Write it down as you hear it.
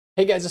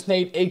Hey guys, it's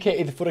Nate,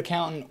 aka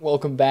TheFutAccountant.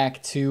 Welcome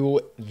back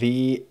to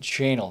the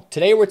channel.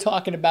 Today we're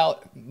talking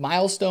about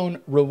milestone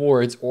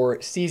rewards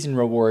or season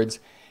rewards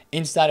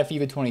inside of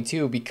FIFA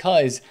 22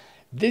 because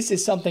this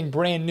is something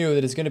brand new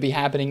that is going to be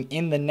happening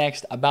in the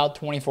next about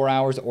 24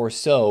 hours or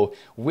so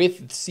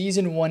with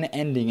season 1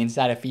 ending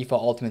inside of FIFA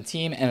Ultimate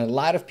Team, and a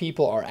lot of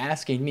people are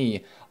asking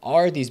me,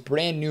 are these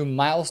brand new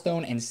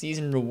milestone and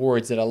season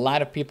rewards that a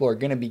lot of people are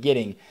going to be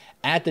getting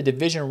at the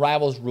Division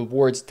Rivals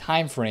rewards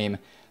time frame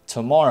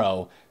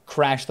tomorrow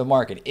crash the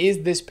market?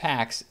 Is this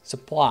pack's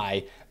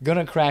supply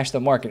gonna crash the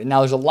market? Now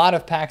there's a lot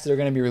of packs that are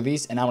gonna be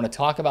released, and I want to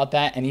talk about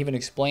that and even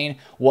explain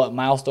what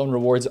milestone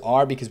rewards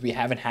are because we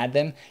haven't had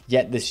them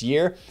yet this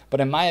year.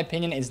 But in my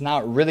opinion, it's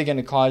not really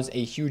gonna cause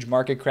a huge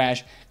market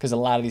crash because a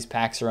lot of these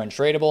packs are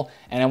untradeable,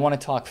 and I want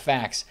to talk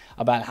facts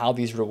about how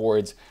these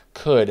rewards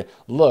could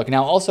look.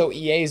 Now also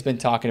EA has been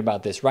talking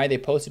about this, right? They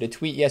posted a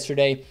tweet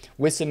yesterday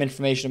with some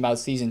information about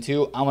season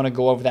 2. I want to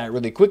go over that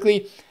really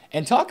quickly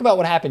and talk about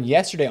what happened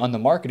yesterday on the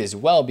market as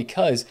well,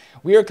 because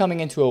we are coming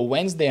into a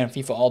Wednesday on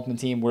FIFA Ultimate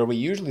Team where we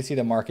usually see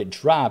the market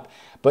drop.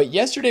 But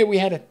yesterday we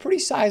had a pretty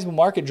sizable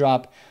market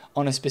drop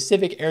on a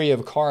specific area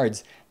of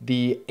cards.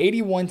 The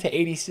 81 to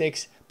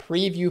 86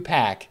 preview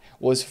pack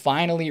was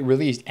finally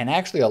released, and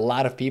actually a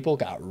lot of people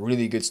got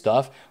really good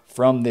stuff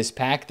from this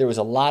pack. There was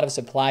a lot of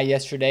supply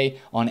yesterday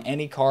on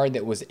any card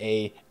that was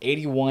a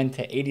 81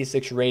 to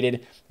 86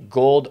 rated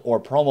gold or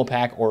promo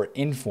pack or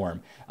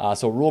inform.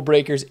 So rule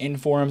breakers,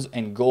 informs,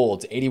 and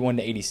golds, 81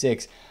 to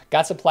 86,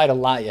 got supplied a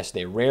lot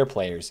yesterday, rare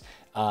players.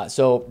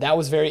 So that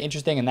was very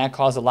interesting, and that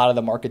caused a lot of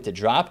the market to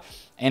drop.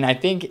 And I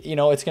think, you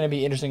know, it's going to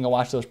be interesting to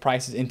watch those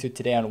prices into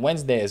today on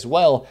Wednesday as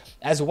well,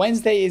 as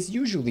Wednesday is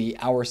usually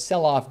our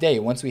sell-off day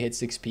once we hit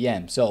 6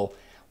 p.m. So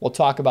we'll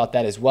talk about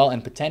that as well,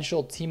 and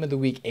potential Team of the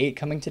Week 8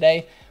 coming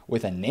today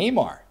with a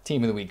Neymar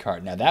Team of the Week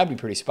card. Now that would be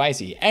pretty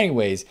spicy.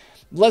 Anyways,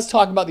 let's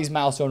talk about these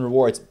milestone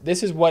rewards.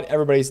 This is what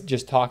everybody's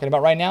just talking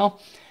about right now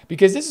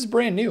because this is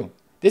brand new.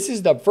 This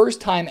is the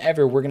first time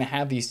ever we're going to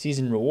have these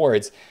season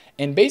rewards.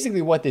 And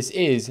basically what this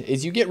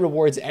is you get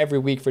rewards every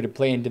week for to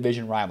play in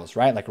Division Rivals,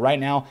 right? Like right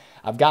now,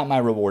 I've got my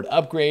reward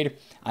upgrade.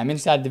 I'm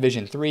inside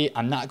Division 3.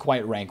 I'm not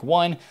quite rank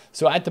 1.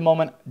 So at the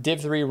moment, Div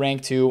 3,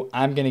 rank 2,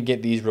 I'm going to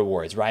get these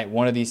rewards, right?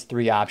 One of these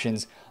 3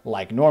 options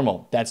like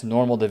normal. That's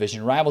normal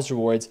Division Rivals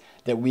rewards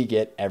that we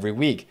get every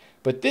week.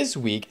 But this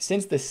week,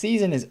 since the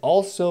season is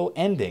also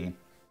ending,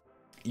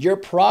 your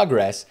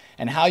progress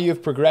and how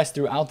you've progressed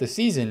throughout the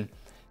season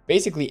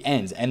basically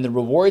ends, and the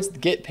rewards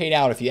get paid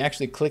out. If you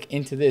actually click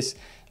into this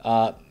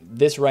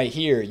this right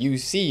here, you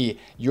see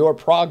your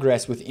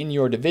progress within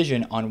your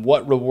division on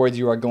what rewards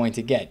you are going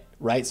to get,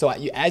 right? So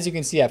as you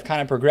can see, I've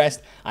kind of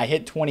progressed. I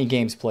hit 20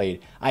 games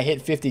played. I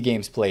hit 50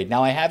 games played.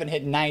 Now I haven't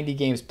hit 90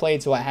 games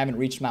played, so I haven't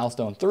reached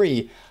milestone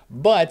 3,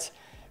 but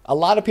a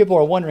lot of people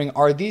are wondering,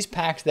 are these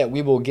packs that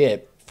we will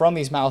get from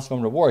these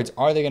milestone rewards,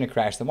 are they going to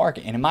crash the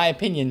market? And in my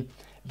opinion,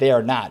 they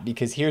are not,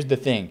 because here's the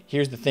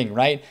thing,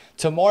 right?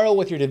 Tomorrow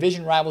with your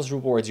Division Rivals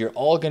rewards, you're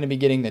all going to be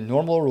getting the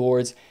normal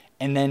rewards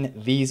and then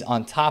these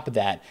on top of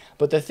that.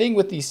 But the thing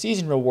with these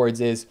season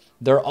rewards is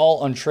they're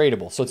all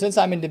untradeable. So since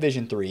I'm in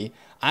Division 3,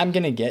 I'm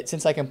going to get,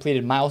 since I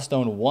completed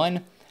Milestone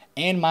 1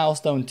 and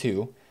Milestone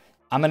 2,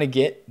 I'm going to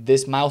get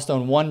this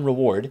Milestone 1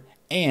 reward,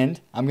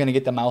 and I'm going to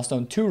get the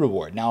Milestone 2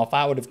 reward. Now, if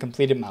I would have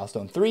completed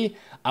Milestone 3,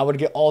 I would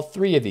get all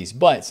 3 of these.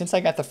 But since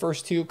I got the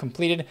first 2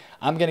 completed,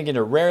 I'm going to get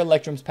a rare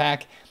Electrums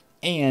pack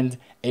and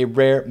a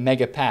rare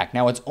mega pack.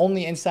 Now it's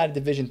only inside of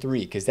Division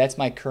 3 because that's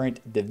my current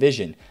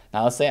division.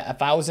 Now let's say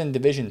if I was in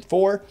Division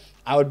 4,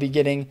 I would be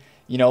getting,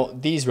 you know,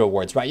 these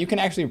rewards, right? You can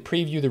actually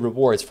preview the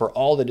rewards for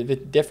all the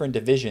different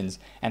divisions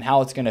and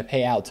how it's going to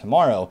pay out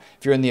tomorrow.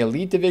 If you're in the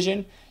Elite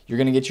Division, you're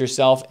going to get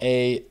yourself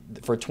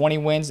for 20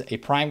 wins, a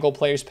Prime Gold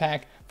Players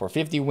Pack. For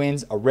 50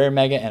 wins, a rare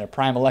mega and a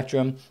prime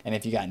electrum. And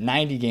if you got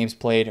 90 games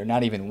played, or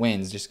not even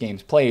wins, just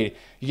games played,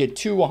 you get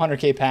 2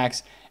 100K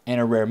packs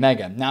and a rare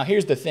mega. Now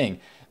here's the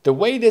thing. The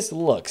way this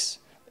looks,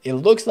 it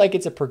looks like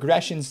it's a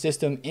progression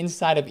system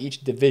inside of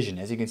each division.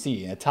 As you can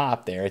see in the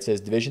top there, it says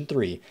Division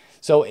 3.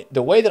 So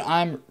the way that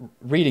I'm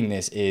reading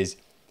this is,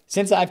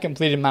 since I've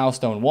completed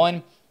Milestone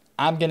 1,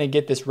 I'm going to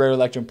get this rare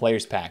Electrum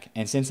Players Pack.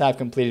 And since I've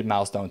completed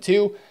Milestone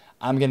 2,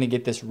 I'm going to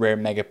get this rare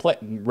mega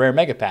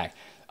pack.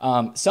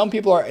 Some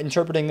people are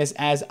interpreting this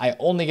as I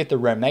only get the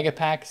rare mega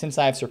pack. Since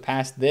I've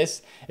surpassed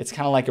this, it's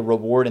kind of like a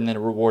reward and then a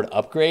reward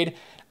upgrade.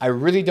 I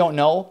really don't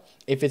know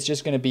if it's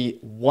just going to be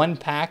 1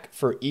 pack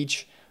for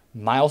each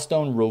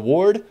milestone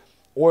reward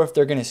or if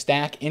they're going to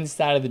stack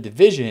inside of the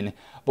division.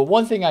 But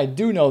one thing I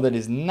do know that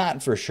is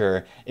not for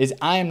sure is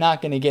I am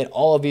not going to get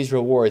all of these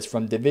rewards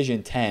from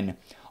Division 10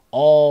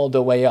 all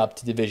the way up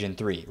to Division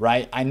 3,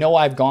 right? I know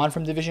I've gone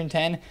from Division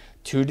 10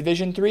 to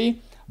Division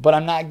 3, but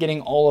I'm not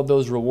getting all of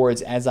those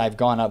rewards as I've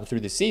gone up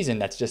through the season.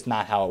 That's just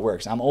not how it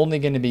works. I'm only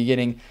going to be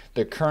getting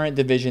the current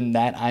division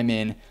that I'm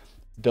in,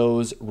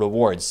 those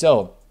rewards.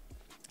 So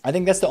I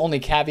think that's the only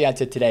caveat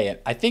to today.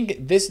 I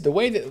think the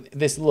way that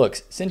this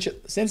looks, since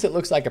it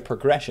looks like a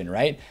progression,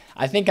 right?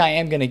 I think I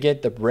am going to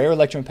get the rare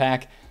Electrum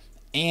pack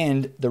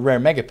and the rare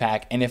mega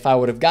pack. And if I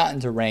would have gotten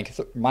to rank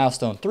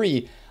milestone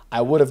 3,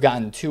 I would have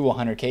gotten 2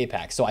 100K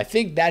packs. So I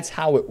think that's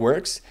how it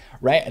works,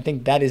 right? I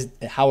think that is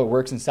how it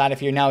works inside of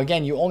here. Now,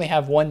 again, you only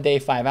have 1 day,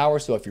 5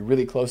 hours. So if you're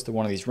really close to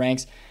one of these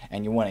ranks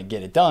and you want to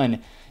get it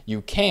done,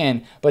 you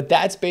can. But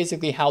that's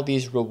basically how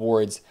these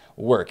rewards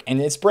work. And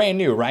it's brand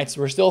new, right?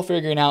 So we're still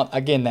figuring out,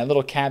 again, that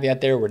little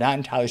caveat there we're not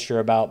entirely sure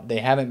about. They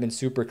haven't been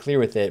super clear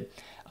with it.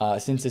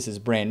 Since this is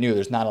brand new,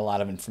 there's not a lot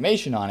of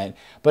information on it.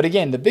 But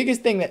again, the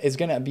biggest thing that is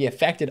going to be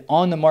affected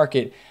on the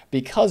market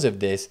because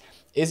of this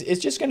is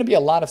it's just going to be a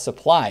lot of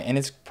supply, and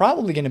it's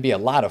probably going to be a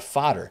lot of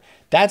fodder.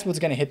 That's what's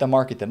going to hit the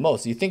market the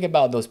most. You think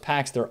about those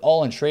packs, they're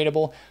all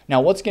untradeable.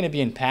 Now, what's going to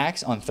be in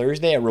packs on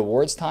Thursday at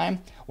rewards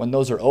time when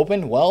those are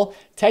open? Well,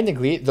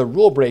 technically, the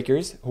rule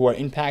breakers who are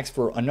in packs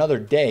for another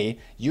day,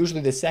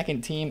 usually the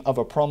second team of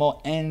a promo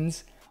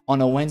ends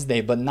on a Wednesday,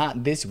 but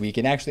not this week.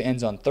 It actually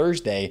ends on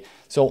Thursday.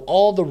 So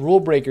all the rule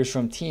breakers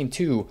from Team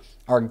 2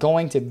 are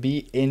going to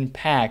be in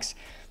packs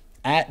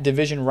at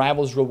Division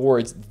Rivals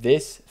Rewards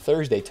this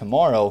Thursday,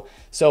 tomorrow.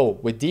 So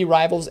with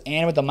D-Rivals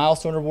and with the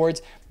Milestone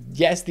Rewards,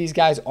 yes, these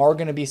guys are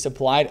going to be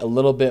supplied a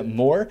little bit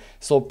more.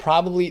 So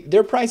probably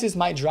their prices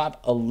might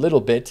drop a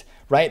little bit,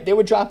 right? They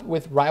would drop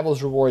with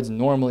Rivals Rewards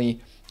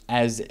normally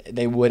as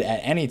they would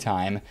at any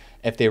time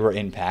if they were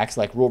in packs.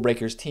 Like Rule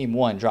Breakers Team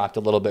 1 dropped a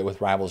little bit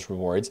with Rivals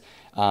Rewards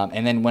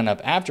and then went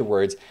up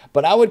afterwards.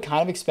 But I would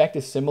kind of expect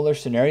a similar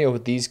scenario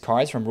with these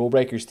cards from Rule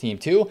Breakers Team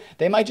 2.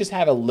 They might just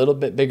have a little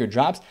bit bigger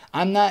drops.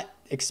 I'm not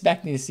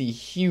expecting to see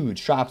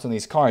huge drops on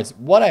these cards.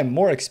 What I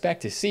more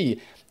expect to see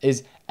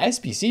is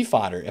SBC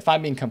fodder, if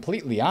I'm being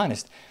completely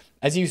honest.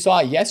 As you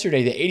saw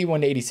yesterday, the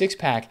 81 to 86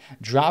 pack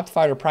dropped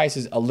fodder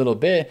prices a little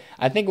bit.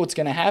 I think what's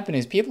going to happen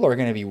is people are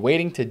going to be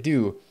waiting to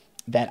do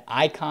that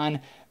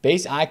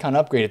base icon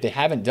upgrade. If they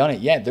haven't done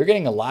it yet, they're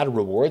getting a lot of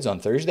rewards on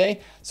Thursday.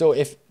 So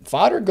if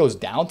fodder goes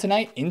down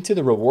tonight into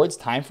the rewards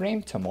time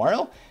frame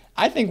tomorrow,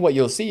 I think what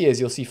you'll see is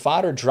you'll see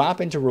fodder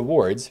drop into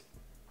rewards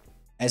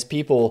as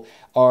people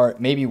are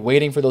maybe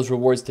waiting for those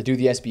rewards to do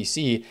the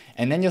SBC,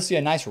 and then you'll see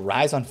a nice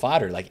rise on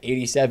fodder like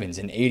 87s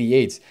and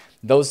 88s.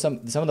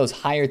 Some of those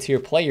higher tier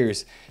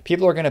players,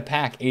 people are going to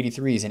pack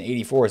 83s and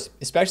 84s,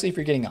 especially if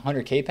you're getting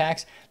 100K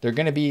packs. There are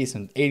going to be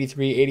some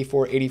 83,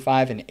 84,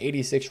 85, and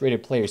 86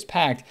 rated players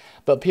packed,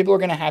 but people are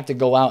going to have to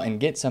go out and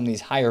get some of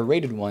these higher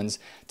rated ones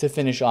to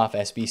finish off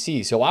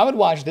SBC. So I would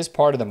watch this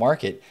part of the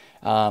market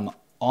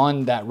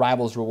on that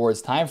Rivals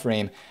Rewards time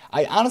frame.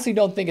 I honestly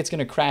don't think it's going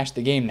to crash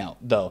the game now,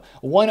 though.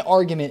 One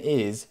argument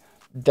is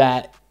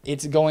that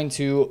it's going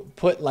to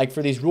put, like,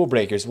 for these rule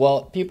breakers,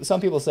 well,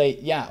 some people say,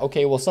 yeah,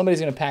 okay, well,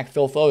 somebody's going to pack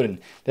Phil Foden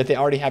that they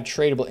already have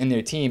tradable in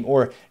their team,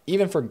 or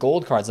even for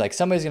gold cards, like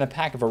somebody's going to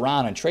pack a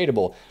Varane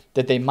untradeable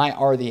that they might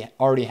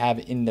already have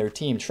in their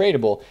team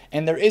tradable,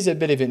 and there is a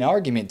bit of an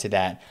argument to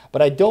that,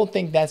 but I don't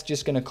think that's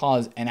just going to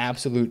cause an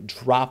absolute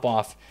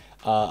drop-off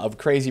of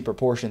crazy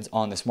proportions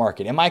on this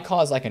market. It might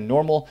cause like a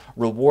normal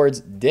rewards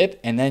dip,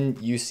 and then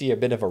you see a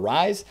bit of a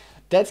rise.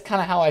 That's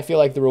kind of how I feel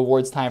like the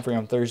rewards time frame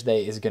on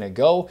Thursday is going to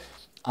go.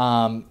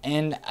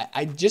 And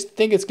I just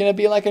think it's going to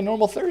be like a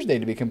normal Thursday,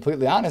 to be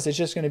completely honest. It's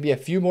just going to be a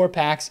few more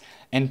packs,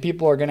 and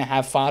people are going to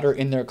have fodder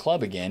in their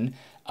club again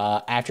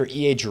after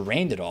EA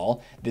drained it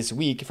all this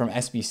week from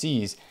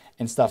SBCs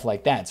and stuff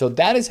like that. So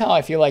that is how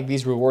I feel like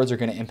these rewards are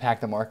going to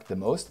impact the market the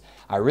most.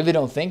 I really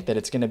don't think that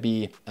it's going to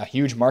be a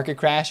huge market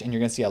crash and you're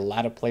going to see a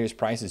lot of players'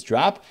 prices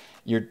drop.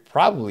 You're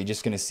probably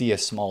just going to see a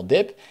small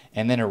dip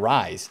and then a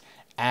rise,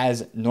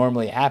 as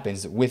normally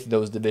happens with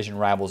those Division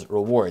Rivals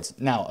rewards.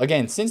 Now,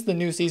 again, since the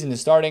new season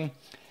is starting,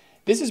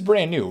 this is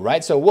brand new,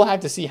 right? So we'll have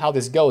to see how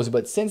this goes.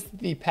 But since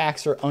the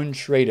packs are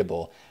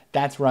untradeable,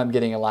 that's where I'm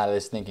getting a lot of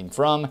this thinking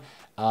from.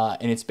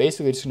 And it's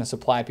basically just going to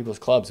supply people's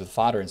clubs with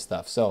fodder and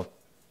stuff. So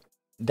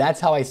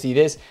that's how I see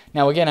this.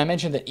 Now, again, I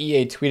mentioned that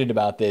EA tweeted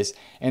about this,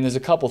 and there's a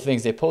couple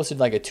things. They posted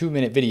like a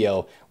 2-minute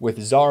video with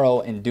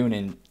Zaro and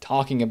Dunan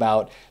talking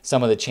about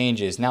some of the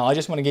changes. Now, I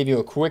just want to give you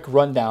a quick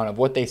rundown of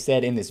what they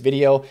said in this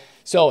video.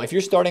 So if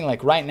you're starting,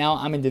 like right now,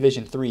 I'm in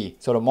Division 3.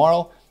 So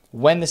tomorrow,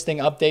 when this thing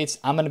updates,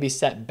 I'm going to be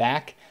set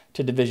back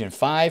to Division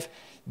 5.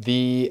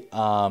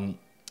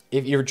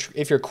 If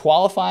you're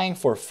qualifying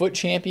for FUT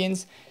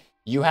Champions,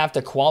 you have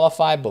to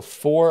qualify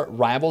before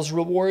Rivals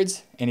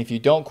Rewards, and if you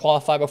don't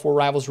qualify before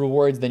Rivals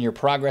Rewards, then your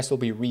progress will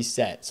be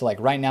reset. So like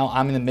right now,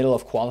 I'm in the middle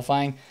of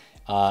qualifying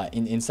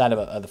inside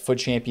of the FUT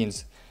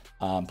Champions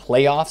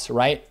playoffs,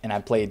 right? And I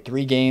played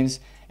 3 games,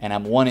 and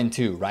I'm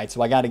 1-2, right?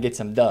 So I got to get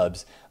some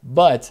dubs.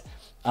 But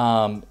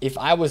if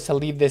I was to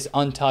leave this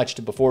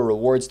untouched before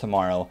rewards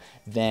tomorrow,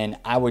 then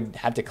I would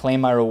have to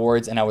claim my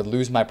rewards and I would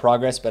lose my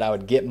progress, but I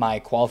would get my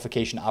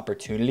qualification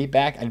opportunity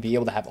back. I'd be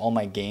able to have all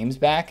my games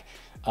back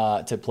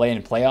to play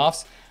in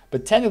playoffs.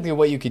 But technically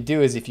what you could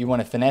do is, if you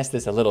want to finesse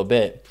this a little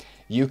bit,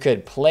 you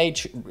could play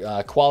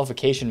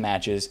qualification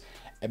matches,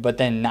 but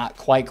then not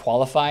quite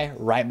qualify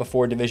right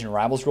before Division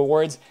Rivals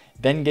Rewards,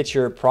 then get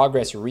your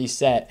progress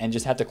reset and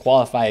just have to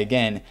qualify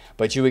again,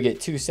 but you would get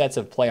 2 sets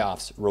of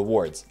playoffs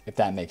rewards, if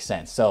that makes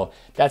sense. So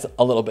that's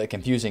a little bit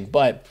confusing,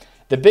 but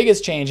The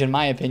biggest change, in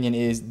my opinion,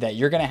 is that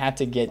you're going to have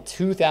to get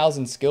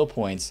 2,000 skill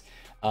points.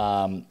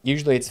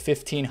 Usually it's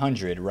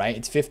 1,500, right?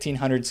 It's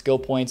 1,500 skill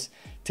points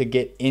to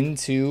get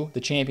into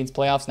the Champions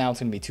playoffs. Now it's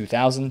going to be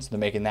 2,000, so they're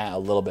making that a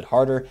little bit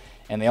harder.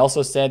 And they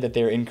also said that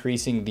they're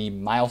increasing the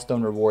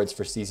milestone rewards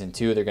for Season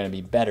 2. They're going to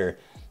be better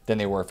than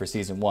they were for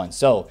Season 1.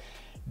 So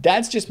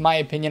that's just my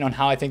opinion on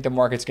how I think the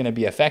market's going to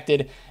be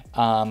affected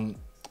on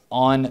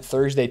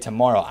Thursday,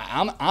 tomorrow.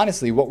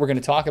 Honestly, what we're going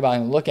to talk about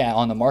and look at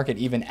on the market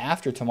even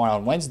after tomorrow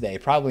on Wednesday,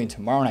 probably in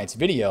tomorrow night's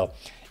video,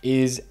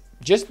 is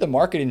just the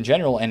market in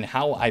general and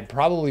how I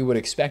probably would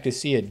expect to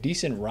see a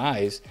decent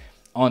rise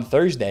on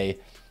Thursday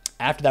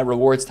after that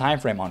rewards time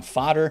frame on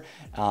fodder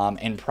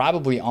and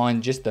probably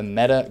on just the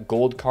meta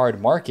gold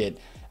card market,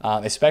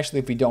 especially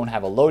if we don't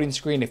have a loading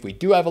screen. If we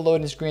do have a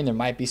loading screen, there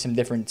might be some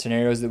different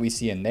scenarios that we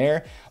see in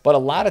there. But a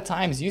lot of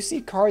times you see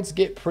cards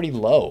get pretty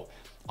low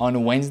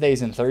on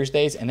Wednesdays and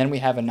Thursdays, and then we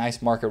have a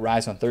nice market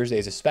rise on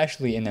Thursdays,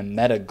 especially in the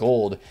meta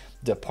gold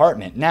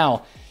department.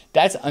 Now,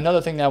 that's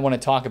another thing that I want to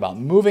talk about.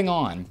 Moving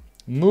on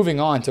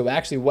to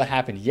actually what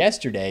happened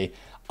yesterday,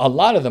 a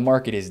lot of the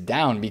market is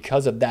down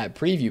because of that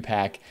preview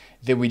pack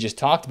that we just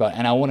talked about,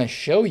 and I want to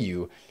show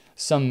you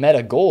some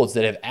meta golds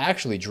that have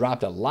actually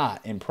dropped a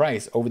lot in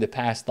price over the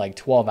past like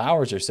 12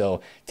 hours or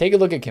so. Take a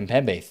look at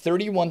Kimpembe,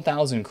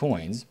 31,000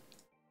 coins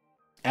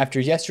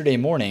after yesterday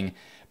morning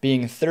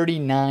being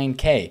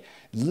 39K.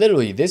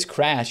 Literally, this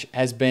crash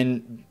has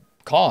been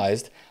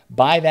caused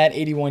by that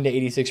 81 to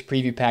 86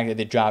 preview pack that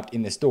they dropped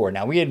in the store.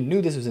 Now, we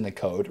knew this was in the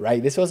code,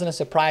 right? This wasn't a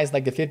surprise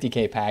like the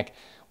 50K pack.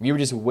 We were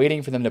just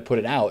waiting for them to put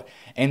it out,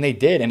 and they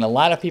did. And a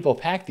lot of people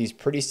packed these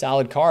pretty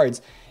solid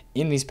cards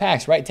in these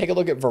packs, right? Take a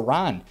look at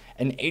Varane,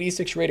 an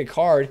 86 rated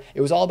card.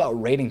 It was all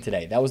about rating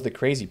today. That was the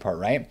crazy part,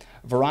 right?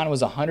 Varane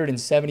was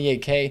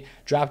 178K,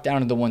 dropped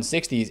down to the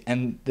 160s,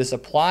 and the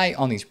supply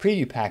on these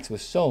preview packs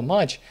was so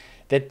much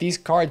that these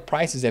card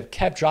prices have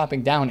kept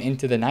dropping down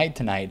into the night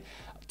tonight,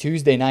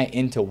 Tuesday night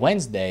into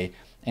Wednesday.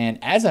 And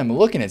as I'm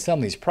looking at some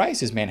of these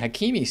prices, man,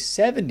 Hakimi,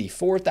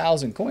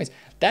 74,000 coins.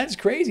 That's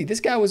crazy. This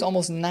guy was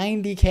almost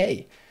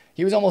 90K.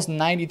 He was almost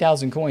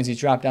 90,000 coins. He's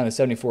dropped down to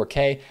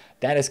 74K.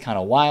 That is kind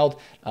of wild.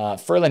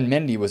 Ferland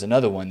Mendy was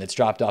another one that's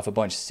dropped off a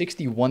bunch,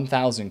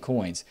 61,000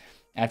 coins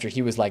after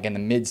he was like in the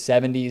mid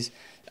 70s.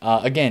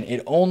 Again,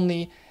 it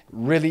only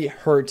really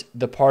hurt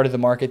the part of the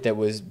market that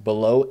was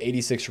below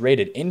 86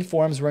 rated.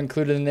 Informs were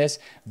included in this.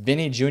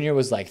 Vinny Jr.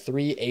 was like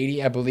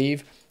 380, I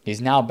believe. He's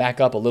now back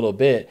up a little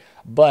bit,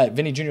 but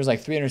Vinny Jr. was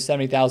like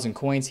 370,000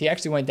 coins. He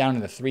actually went down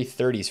in the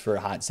 330s for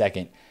a hot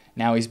second.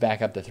 Now he's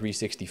back up to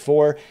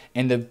 364.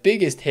 And the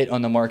biggest hit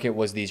on the market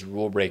was these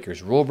rule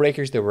breakers. Rule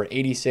breakers that were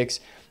 86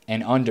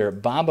 and under.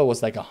 Bamba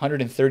was like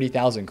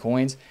 130,000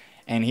 coins,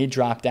 and he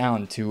dropped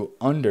down to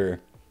under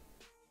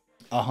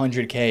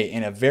 100K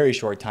in a very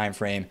short time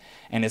frame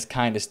and has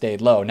kind of stayed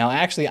low. Now,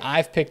 actually,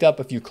 I've picked up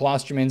a few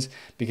Klostermans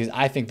because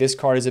I think this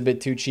card is a bit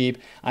too cheap.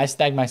 I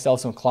snagged myself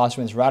some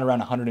Klostermans right around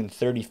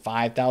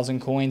 135,000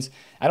 coins.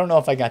 I don't know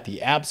if I got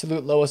the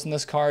absolute lowest in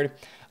this card,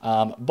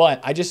 but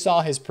I just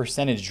saw his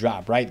percentage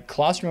drop, right?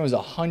 Klosterman was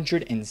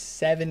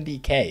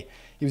 170K.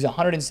 He was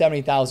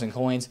 170,000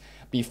 coins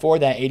before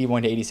that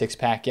 81 to 86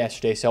 pack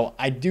yesterday. So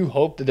I do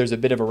hope that there's a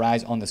bit of a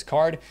rise on this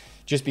card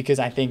just because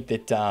I think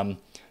that,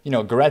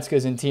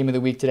 Goretzka's in Team of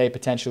the Week today,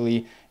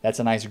 potentially. That's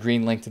a nice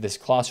green link to this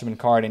Klosterman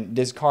card. And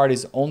this card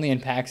is only in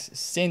packs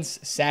since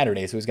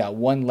Saturday, so he's got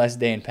one less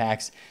day in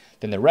packs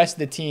than the rest of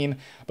the team.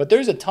 But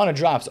there's a ton of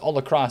drops all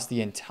across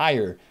the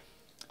entire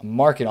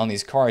market on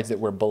these cards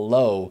that were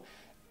below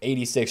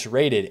 86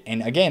 rated.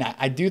 And again,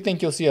 I do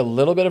think you'll see a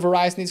little bit of a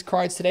rise in these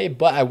cards today,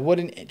 but I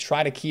wouldn't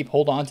try to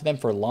hold on to them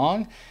for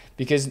long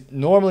because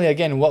normally,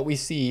 again, what we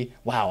see,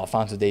 wow,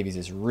 Alphonso Davies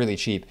is really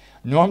cheap.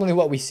 Normally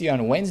what we see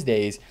on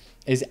Wednesdays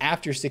is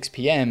after 6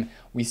 p.m.,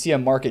 we see a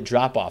market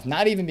drop off,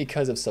 not even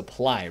because of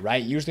supply,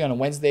 right? Usually on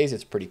Wednesdays,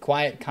 it's pretty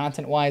quiet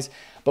content-wise,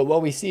 but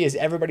what we see is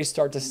everybody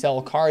start to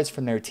sell cards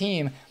from their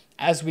team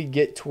as we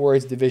get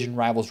towards Division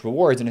Rivals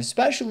rewards, and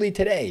especially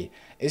today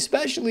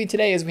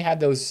as we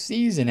have those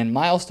season and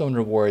milestone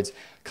rewards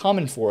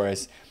coming for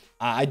us,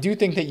 I do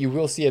think that you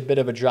will see a bit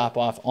of a drop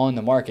off on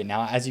the market.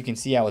 Now, as you can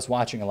see, I was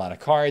watching a lot of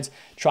cards,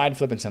 tried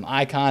flipping some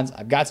icons.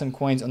 I've got some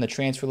coins on the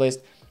transfer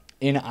list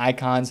in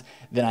icons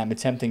that I'm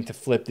attempting to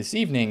flip this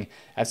evening.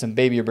 I have some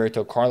baby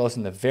Roberto Carlos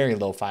in the very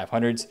low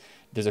 500s.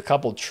 There's a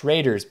couple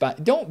traders,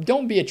 but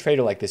don't be a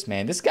trader like this,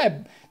 man. This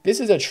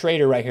is a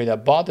trader right here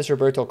that bought this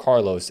Roberto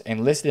Carlos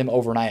and listed him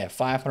overnight at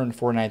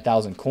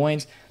 549,000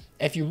 coins.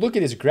 If you look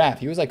at his graph,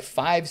 he was like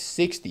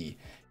 560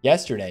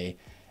 yesterday.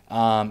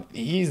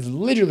 He's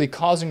literally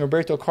causing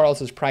Roberto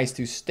Carlos's price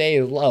to stay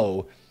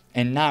low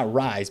and not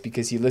rise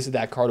because he listed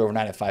that card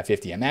overnight at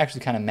 550. I'm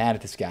actually kind of mad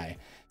at this guy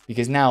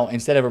because now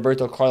instead of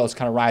Roberto Carlos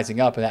kind of rising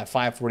up and that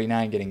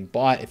 549 getting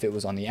bought if it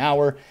was on the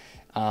hour,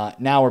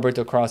 now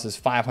Roberto Carlos is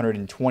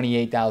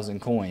 528,000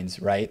 coins,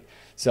 right?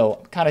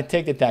 So kind of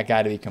take that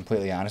guy, to be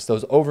completely honest.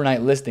 Those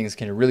overnight listings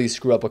can really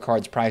screw up a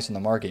card's price in the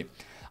market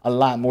a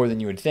lot more than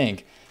you would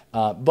think.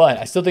 But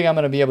I still think I'm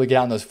going to be able to get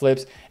out on those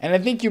flips. And I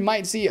think you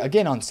might see,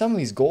 again, on some of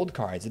these gold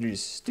cards that are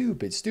just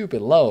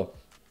stupid low.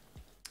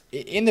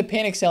 in the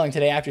panic selling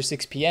today after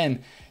 6 p.m.,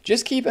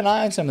 just keep an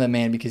eye on some of them,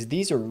 man, because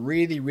these are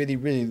really, really,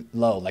 really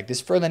low. Like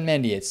this Ferland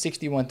Mendy at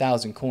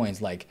 61,000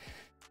 coins. Like,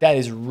 that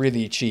is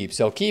really cheap.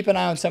 So keep an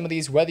eye on some of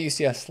these, whether you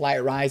see a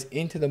slight rise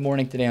into the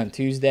morning today on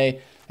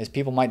Tuesday, as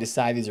people might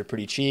decide these are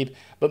pretty cheap.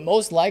 But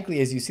most likely,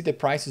 as you see the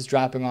prices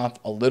dropping off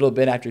a little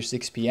bit after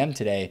 6 p.m.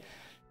 today,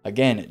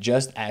 again,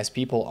 just as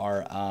people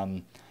are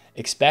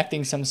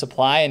expecting some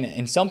supply,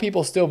 and some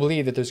people still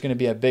believe that there's going to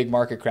be a big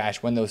market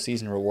crash when those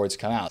season rewards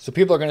come out. So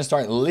people are going to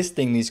start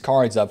listing these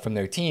cards up from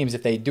their teams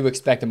if they do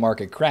expect a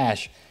market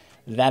crash.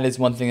 That is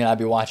one thing that I'll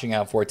be watching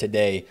out for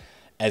today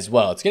as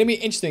well. It's going to be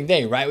an interesting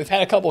day, right? We've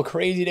had a couple of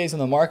crazy days on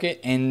the market,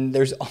 and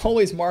there's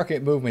always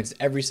market movements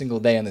every single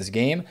day on this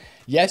game.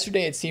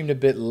 Yesterday, it seemed a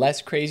bit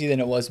less crazy than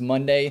it was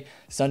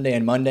Sunday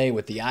and Monday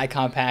with the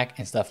icon pack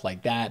and stuff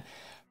like that.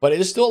 But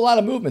there's still a lot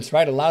of movements,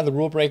 right? A lot of the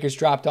rule breakers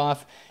dropped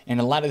off,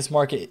 and a lot of this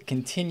market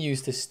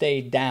continues to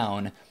stay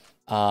down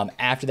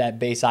after that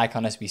base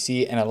icon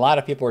SBC, and a lot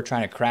of people are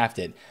trying to craft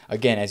it.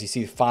 Again, as you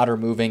see fodder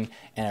moving,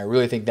 and I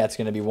really think that's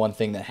going to be one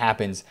thing that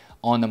happens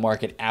on the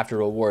market after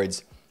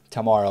rewards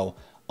tomorrow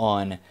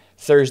on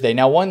Thursday.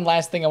 Now, one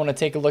last thing I want to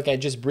take a look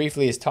at just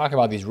briefly is talk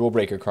about these rule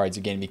breaker cards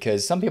again,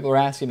 because some people are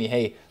asking me,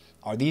 hey,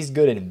 are these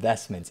good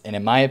investments? And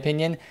in my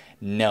opinion,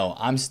 no.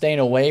 I'm staying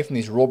away from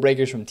these rule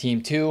breakers from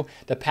Team 2.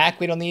 The pack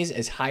weight on these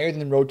is higher than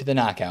the road to the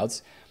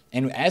knockouts.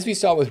 And as we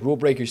saw with Rule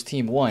Breakers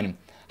Team 1,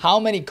 how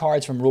many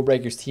cards from Rule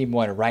Breakers Team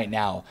 1 right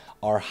now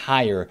are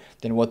higher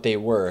than what they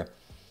were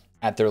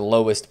at their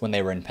lowest when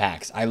they were in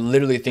packs? I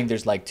literally think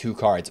there's like 2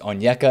 cards.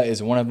 Onyeka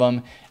is one of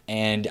them.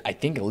 And I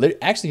think,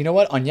 actually, you know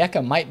what?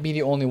 Onyeka might be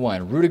the only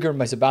one. Rudiger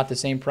was about the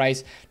same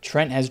price.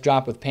 Trent has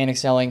dropped with panic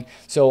selling.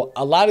 So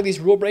a lot of these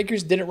rule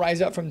breakers didn't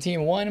rise up from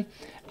Team 1.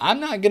 I'm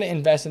not going to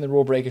invest in the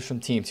rule breakers from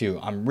Team 2.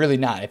 I'm really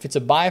not. If it's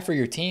a buy for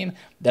your team,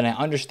 then I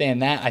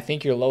understand that. I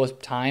think your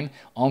lowest time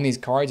on these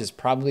cards is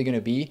probably going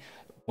to be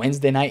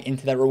Wednesday night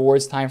into that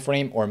rewards time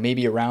frame, or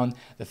maybe around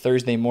the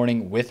Thursday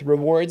morning with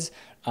rewards.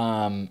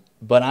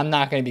 But I'm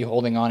not going to be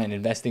holding on and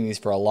investing these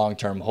for a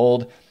long-term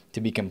hold, to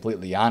be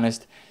completely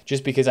honest,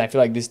 just because I feel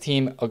like this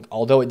team,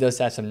 although it does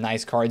have some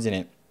nice cards in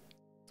it,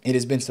 it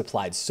has been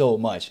supplied so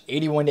much.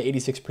 81 to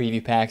 86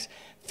 preview packs,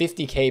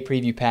 50K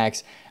preview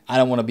packs. I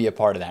don't want to be a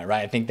part of that,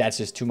 right? I think that's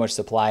just too much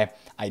supply.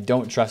 I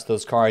don't trust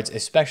those cards,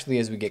 especially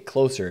as we get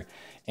closer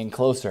and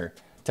closer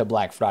to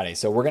Black Friday.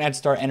 So we're going to have to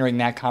start entering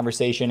that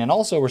conversation. And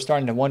also, we're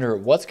starting to wonder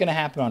what's going to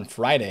happen on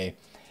Friday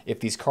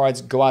if these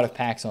cards go out of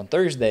packs on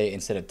Thursday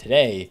instead of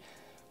today.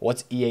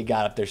 What's EA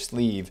got up their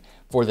sleeve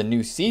for the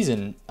new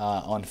season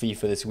on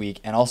FIFA this week?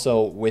 And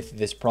also with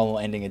this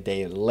promo ending a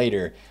day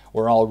later,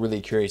 we're all really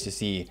curious to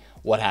see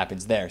what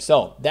happens there.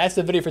 So that's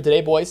the video for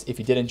today, boys. If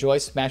you did enjoy,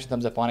 smash a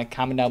thumbs up on it.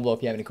 Comment down below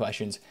if you have any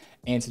questions,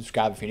 and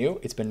subscribe if you're new.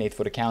 It's been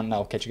TheFutAccountant, and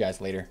I'll catch you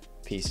guys later.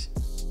 Peace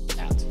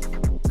out.